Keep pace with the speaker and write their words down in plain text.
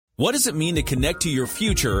What does it mean to connect to your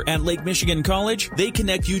future at Lake Michigan College? They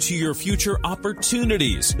connect you to your future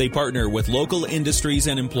opportunities. They partner with local industries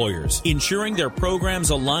and employers, ensuring their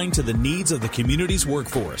programs align to the needs of the community's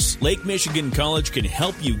workforce. Lake Michigan College can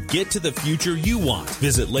help you get to the future you want.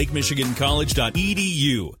 Visit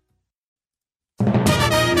lakemichigancollege.edu.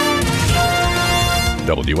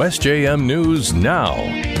 WSJM News Now.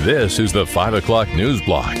 This is the 5 o'clock news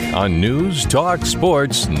block on News Talk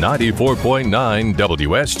Sports 94.9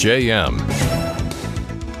 WSJM.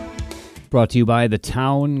 Brought to you by the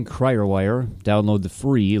Town Crier Wire. Download the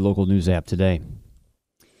free local news app today.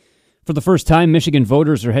 For the first time, Michigan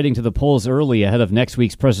voters are heading to the polls early ahead of next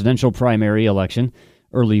week's presidential primary election.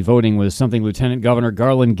 Early voting was something Lieutenant Governor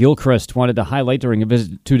Garland Gilchrist wanted to highlight during a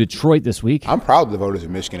visit to Detroit this week. I'm proud the voters of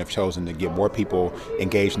Michigan have chosen to get more people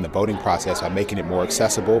engaged in the voting process by making it more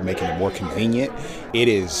accessible, making it more convenient. It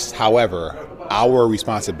is, however, our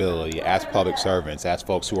responsibility as public servants, as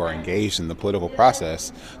folks who are engaged in the political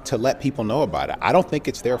process, to let people know about it. I don't think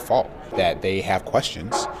it's their fault that they have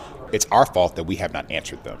questions. It's our fault that we have not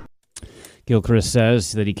answered them. Gilchrist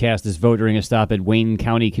says that he cast his vote during a stop at Wayne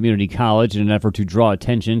County Community College in an effort to draw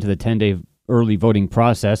attention to the 10-day early voting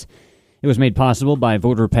process. It was made possible by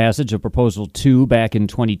voter passage of Proposal 2 back in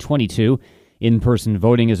 2022. In-person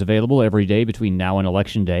voting is available every day between now and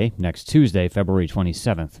Election Day, next Tuesday, February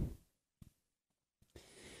 27th.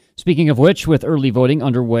 Speaking of which, with early voting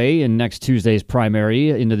underway in next Tuesday's primary,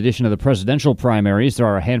 in addition to the presidential primaries, there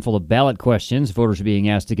are a handful of ballot questions voters are being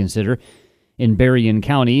asked to consider. In Berrien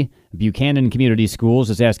County, Buchanan Community Schools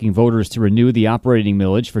is asking voters to renew the operating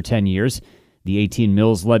millage for 10 years. The 18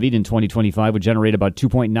 mills levied in 2025 would generate about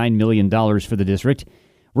 $2.9 million for the district.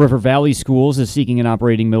 River Valley Schools is seeking an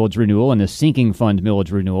operating millage renewal and a sinking fund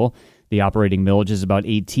millage renewal. The operating millage is about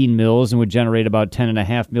 18 mills and would generate about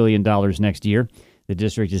 $10.5 million next year. The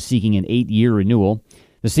district is seeking an 8-year renewal.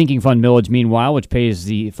 The sinking fund millage, meanwhile, which pays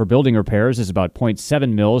for building repairs, is about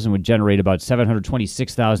 0.7 mils and would generate about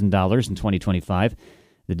 $726,000 in 2025.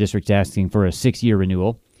 The district's asking for a 6-year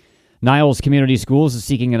renewal. Niles Community Schools is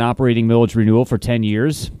seeking an operating millage renewal for 10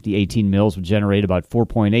 years. The 18 mills would generate about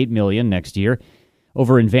 $4.8 million next year.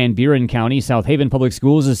 Over in Van Buren County, South Haven Public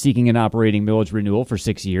Schools is seeking an operating millage renewal for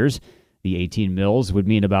 6 years. The 18 mills would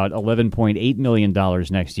mean about $11.8 million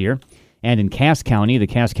next year. And in Cass County, the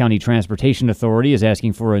Cass County Transportation Authority is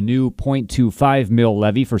asking for a new 0.25 mil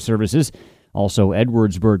levy for services. Also,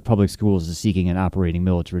 Edwardsburg Public Schools is seeking an operating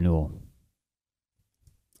millage renewal.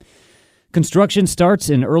 Construction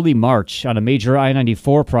starts in early March on a major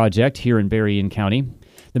I-94 project here in Berrien County.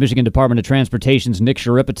 The Michigan Department of Transportation's Nick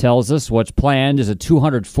Sharippa tells us what's planned is a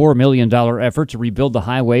 $204 million effort to rebuild the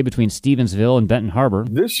highway between Stevensville and Benton Harbor.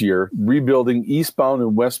 This year, rebuilding eastbound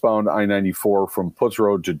and westbound I-94 from Putz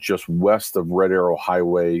Road to just west of Red Arrow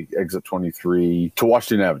Highway, exit 23, to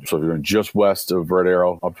Washington Avenue. So if you're going just west of Red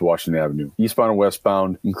Arrow up to Washington Avenue, eastbound and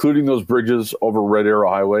westbound, including those bridges over Red Arrow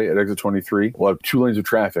Highway at exit 23, we'll have 2 lanes of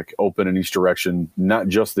traffic open in each direction, not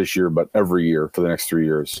just this year, but every year for the next 3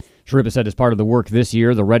 years. Sharippa said as part of the work this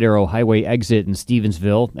year, the Red Arrow Highway exit in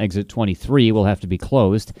Stevensville, exit 23, will have to be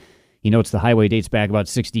closed. He notes the highway dates back about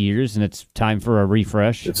 60 years, and it's time for a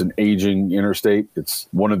refresh. It's an aging interstate. It's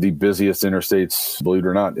one of the busiest interstates, believe it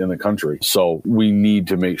or not, in the country. So we need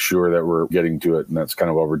to make sure that we're getting to it, and that's kind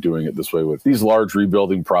of why we're doing it this way with these large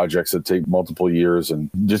rebuilding projects that take multiple years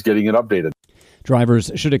and just getting it updated.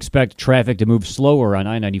 Drivers should expect traffic to move slower on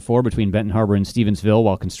I-94 between Benton Harbor and Stevensville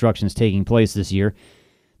while construction is taking place this year.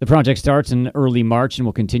 The project starts in early March and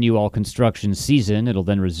will continue all construction season. It'll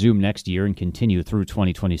then resume next year and continue through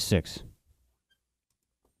 2026.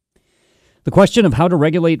 The question of how to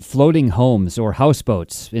regulate floating homes or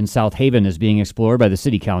houseboats in South Haven is being explored by the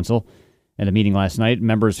City Council. At a meeting last night,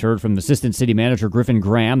 members heard from Assistant City Manager Griffin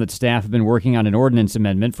Graham that staff have been working on an ordinance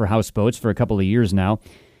amendment for houseboats for a couple of years now.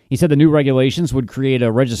 He said the new regulations would create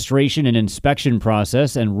a registration and inspection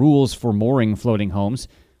process and rules for mooring floating homes.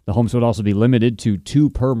 The homes would also be limited to 2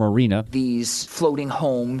 per marina. These floating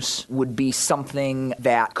homes would be something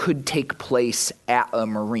that could take place at a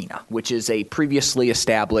marina, which is a previously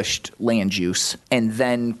established land use, and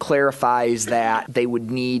then clarifies that they would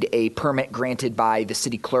need a permit granted by the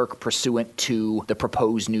city clerk pursuant to the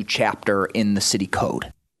proposed new chapter in the city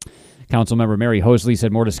code. Councilmember Mary Hosley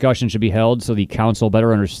said more discussion should be held so the council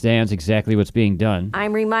better understands exactly what's being done.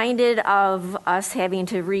 I'm reminded of us having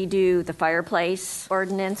to redo the fireplace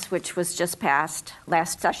ordinance, which was just passed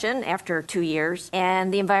last session after 2 years,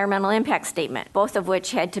 and the environmental impact statement, both of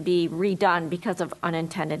which had to be redone because of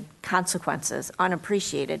unintended consequences,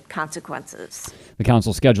 unappreciated consequences. The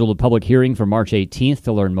council scheduled a public hearing for March 18th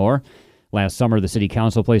to learn more. Last summer, the city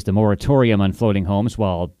council placed a moratorium on floating homes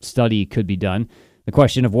while a study could be done. The The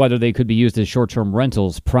question of whether they could be used as short-term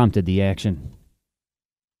rentals prompted the action.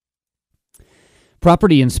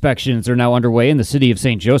 Property inspections are now underway in the city of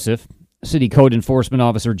St. Joseph. City Code Enforcement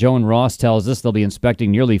Officer Joan Ross tells us they'll be inspecting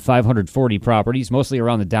nearly 540 properties, mostly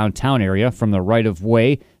around the downtown area, from the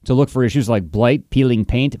right-of-way to look for issues like blight, peeling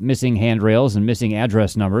paint, missing handrails, and missing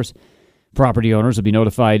address numbers. Property owners will be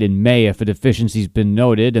notified in May if a deficiency's been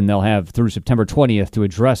noted, and they'll have through September 20th to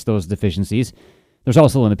address those deficiencies. There's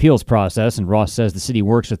also an appeals process, and Ross says the city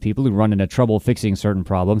works with people who run into trouble fixing certain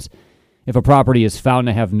problems. If a property is found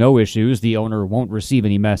to have no issues, the owner won't receive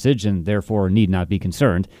any message and therefore need not be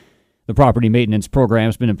concerned. The property maintenance program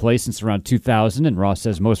has been in place since around 2000, and Ross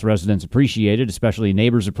says most residents appreciate it, especially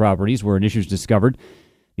neighbors of properties where an issue is discovered.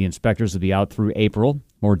 The inspectors will be out through April.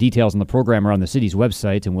 More details on the program are on the city's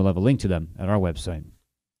website, and we'll have a link to them at our website.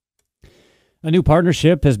 A new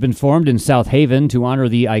partnership has been formed in South Haven to honor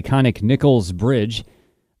the iconic Nichols Bridge.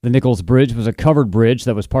 The Nichols Bridge was a covered bridge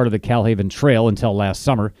that was part of the Calhaven Trail until last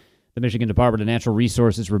summer. The Michigan Department of Natural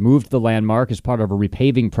Resources removed the landmark as part of a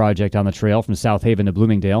repaving project on the trail from South Haven to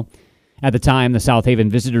Bloomingdale. At the time, the South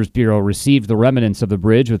Haven Visitors Bureau received the remnants of the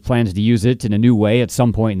bridge with plans to use it in a new way at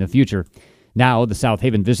some point in the future. Now, the South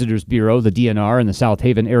Haven Visitors Bureau, the DNR, and the South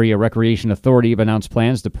Haven Area Recreation Authority have announced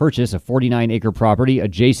plans to purchase a 49-acre property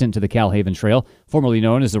adjacent to the Calhaven Trail, formerly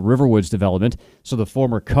known as the Riverwoods development, so the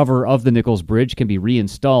former cover of the Nichols Bridge can be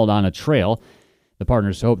reinstalled on a trail. The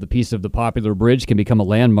partners hope the piece of the popular bridge can become a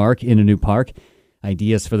landmark in a new park.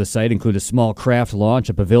 Ideas for the site include a small craft launch,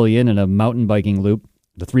 a pavilion, and a mountain biking loop.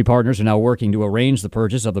 The three partners are now working to arrange the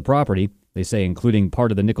purchase of the property. They say including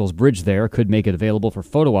part of the Nichols Bridge there could make it available for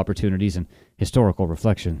photo opportunities and historical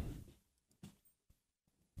reflection.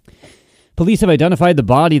 Police have identified the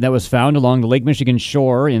body that was found along the Lake Michigan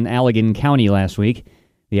shore in Allegan County last week.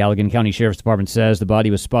 The Allegan County Sheriff's Department says the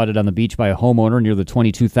body was spotted on the beach by a homeowner near the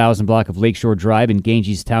 22,000 block of Lakeshore Drive in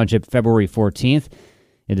Ganges Township February 14th.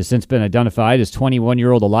 It has since been identified as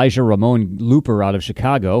 21-year-old Elijah Ramon Looper out of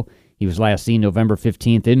Chicago. He was last seen November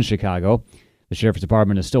 15th in Chicago. The Sheriff's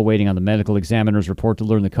Department is still waiting on the medical examiner's report to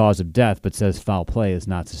learn the cause of death, but says foul play is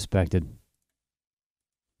not suspected.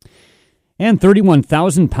 And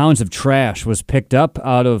 31,000 pounds of trash was picked up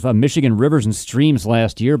out of Michigan rivers and streams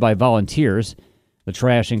last year by volunteers. The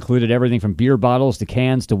trash included everything from beer bottles to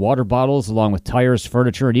cans to water bottles, along with tires,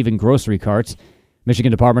 furniture, and even grocery carts.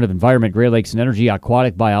 Michigan Department of Environment, Great Lakes, and Energy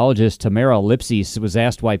aquatic biologist Tamara Lipsy was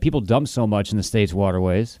asked why people dump so much in the state's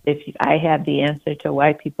waterways. If I had the answer to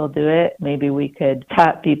why people do it, maybe we could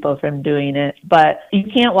stop people from doing it. But you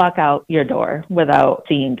can't walk out your door without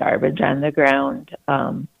seeing garbage on the ground.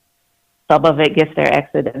 Some of it gets there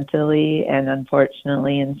accidentally, and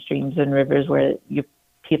unfortunately in streams and rivers where you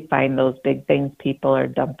find those big things, people are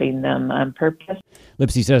dumping them on purpose.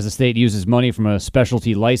 Lipsy says the state uses money from a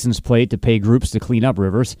specialty license plate to pay groups to clean up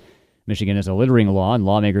rivers. Michigan has a littering law, and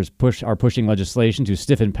lawmakers are pushing legislation to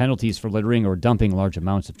stiffen penalties for littering or dumping large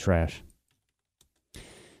amounts of trash.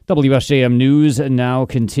 WSJM News now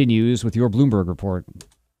continues with your Bloomberg report.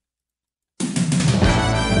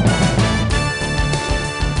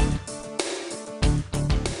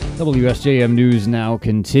 WSJM News now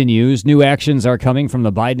continues. New actions are coming from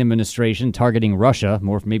the Biden administration targeting Russia.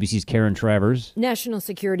 More from ABC's Karen Travers. National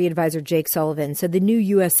Security Advisor Jake Sullivan said the new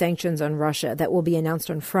U.S. sanctions on Russia that will be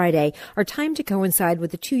announced on Friday are timed to coincide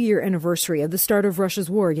with the 2-year anniversary of the start of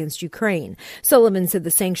Russia's war against Ukraine. Sullivan said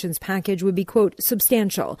the sanctions package would be, quote,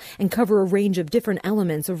 substantial and cover a range of different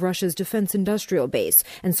elements of Russia's defense industrial base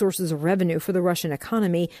and sources of revenue for the Russian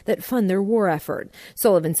economy that fund their war effort.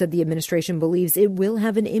 Sullivan said the administration believes it will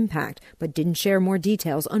have an impact, but didn't share more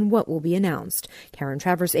details on what will be announced. Karen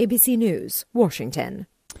Travers, ABC News, Washington.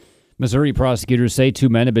 Missouri prosecutors say 2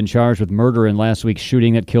 men have been charged with murder in last week's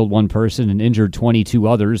shooting that killed 1 person and injured 22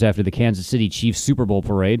 others after the Kansas City Chiefs Super Bowl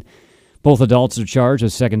parade. Both adults are charged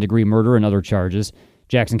with second-degree murder and other charges.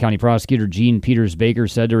 Jackson County prosecutor Gene Peters Baker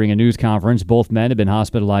said during a news conference both men have been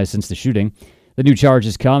hospitalized since the shooting. The new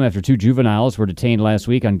charges come after 2 juveniles were detained last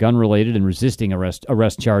week on gun-related and resisting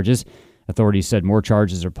arrest charges. Authorities said more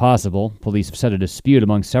charges are possible. Police have said a dispute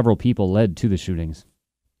among several people led to the shootings.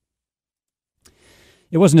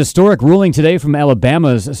 It was an historic ruling today from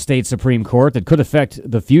Alabama's state Supreme Court that could affect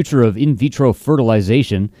the future of in vitro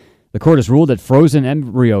fertilization. The court has ruled that frozen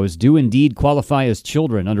embryos do indeed qualify as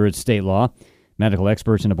children under its state law. Medical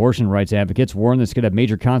experts and abortion rights advocates warn this could have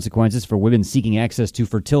major consequences for women seeking access to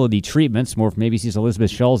fertility treatments. More from ABC's Elizabeth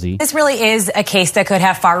Schulze. This really is a case that could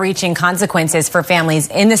have far-reaching consequences for families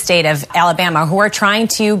in the state of Alabama who are trying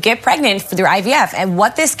to get pregnant through IVF. And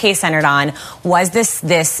what this case centered on was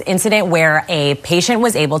this incident where a patient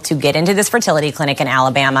was able to get into this fertility clinic in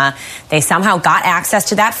Alabama. They somehow got access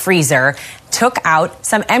to that freezer, took out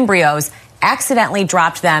some embryos, accidentally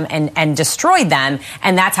dropped them and destroyed them,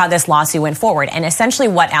 and that's how this lawsuit went forward. And essentially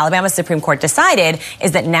what Alabama Supreme Court decided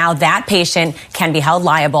is that now that patient can be held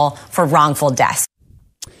liable for wrongful death.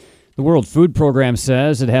 The World Food Program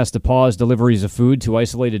says it has to pause deliveries of food to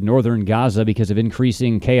isolated northern Gaza because of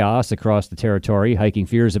increasing chaos across the territory, hiking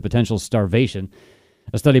fears of potential starvation.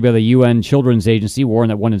 A study by the UN Children's Agency warned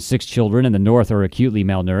that 1 in 6 children in the north are acutely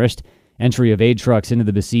malnourished. Entry of aid trucks into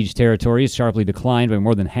the besieged territories sharply declined by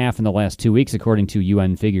more than half in the last 2 weeks, according to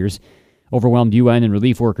UN figures. Overwhelmed UN and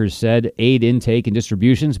relief workers said aid intake and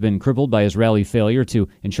distribution has been crippled by Israeli failure to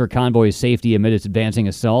ensure convoys' safety amid its advancing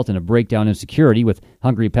assault and a breakdown in security, with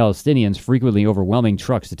hungry Palestinians frequently overwhelming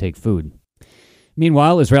trucks to take food.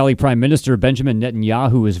 Meanwhile, Israeli Prime Minister Benjamin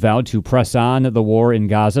Netanyahu has vowed to press on the war in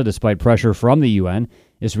Gaza despite pressure from the UN.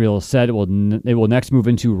 Israel said it will next move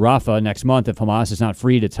into Rafah next month if Hamas has not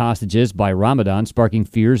freed its hostages by Ramadan, sparking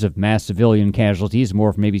fears of mass civilian casualties.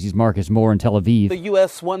 More from ABC's Marcus Moore in Tel Aviv. The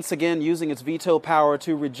U.S. once again using its veto power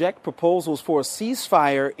to reject proposals for a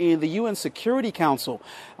ceasefire in the UN Security Council.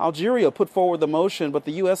 Algeria put forward the motion, but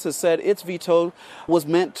the U.S. has said its veto was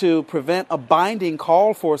meant to prevent a binding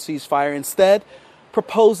call for a ceasefire, instead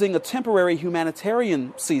proposing a temporary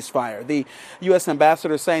humanitarian ceasefire. The U.S.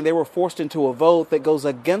 ambassador saying they were forced into a vote that goes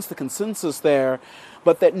against the consensus there,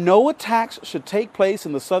 but that no attacks should take place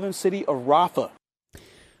in the southern city of Rafah.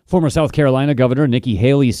 Former South Carolina Governor Nikki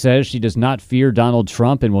Haley says she does not fear Donald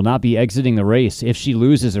Trump and will not be exiting the race if she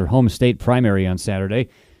loses her home state primary on Saturday.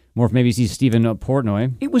 More from ABC's Stephen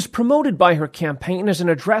Portnoy. It was promoted by her campaign as an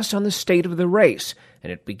address on the state of the race,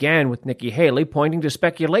 and it began with Nikki Haley pointing to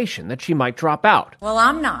speculation that she might drop out. Well,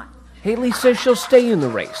 I'm not. Haley says she'll stay in the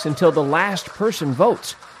race until the last person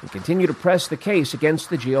votes and continue to press the case against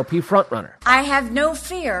the GOP frontrunner. I have no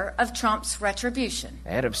fear of Trump's retribution.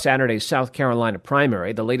 Ahead of Saturday's South Carolina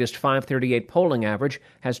primary, the latest 538 polling average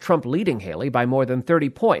has Trump leading Haley by more than 30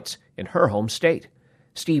 points in her home state.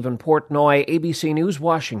 Stephen Portnoy, ABC News,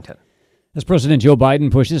 Washington. As President Joe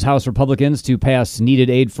Biden pushes House Republicans to pass needed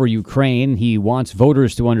aid for Ukraine, he wants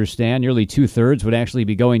voters to understand nearly 2/3 would actually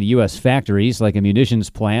be going to U.S. factories, like a munitions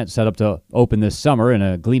plant set up to open this summer in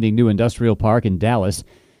a gleaming new industrial park in Dallas.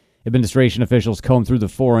 Administration officials combed through the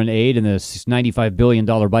foreign aid in the $95 billion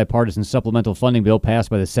bipartisan supplemental funding bill passed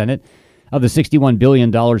by the Senate. Of the $61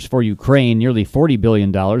 billion for Ukraine, nearly $40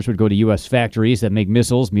 billion would go to U.S. factories that make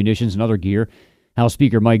missiles, munitions, and other gear. House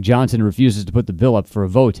Speaker Mike Johnson refuses to put the bill up for a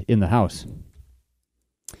vote in the House.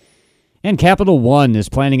 And Capital One is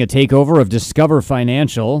planning a takeover of Discover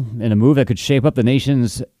Financial in a move that could shape up the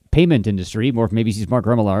nation's payment industry. More from ABC's Mark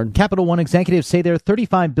Remillard. Capital One executives say their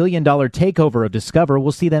 $35 billion takeover of Discover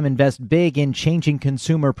will see them invest big in changing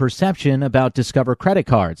consumer perception about Discover credit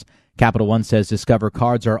cards. Capital One says Discover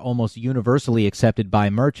cards are almost universally accepted by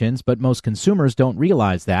merchants, but most consumers don't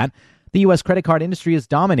realize that. The U.S. credit card industry is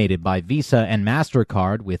dominated by Visa and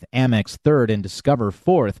MasterCard, with Amex third and Discover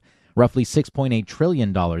fourth. Roughly $6.8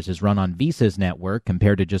 trillion is run on Visa's network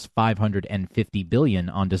compared to just $550 billion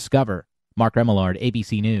on Discover. Mark Remillard,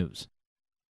 ABC News.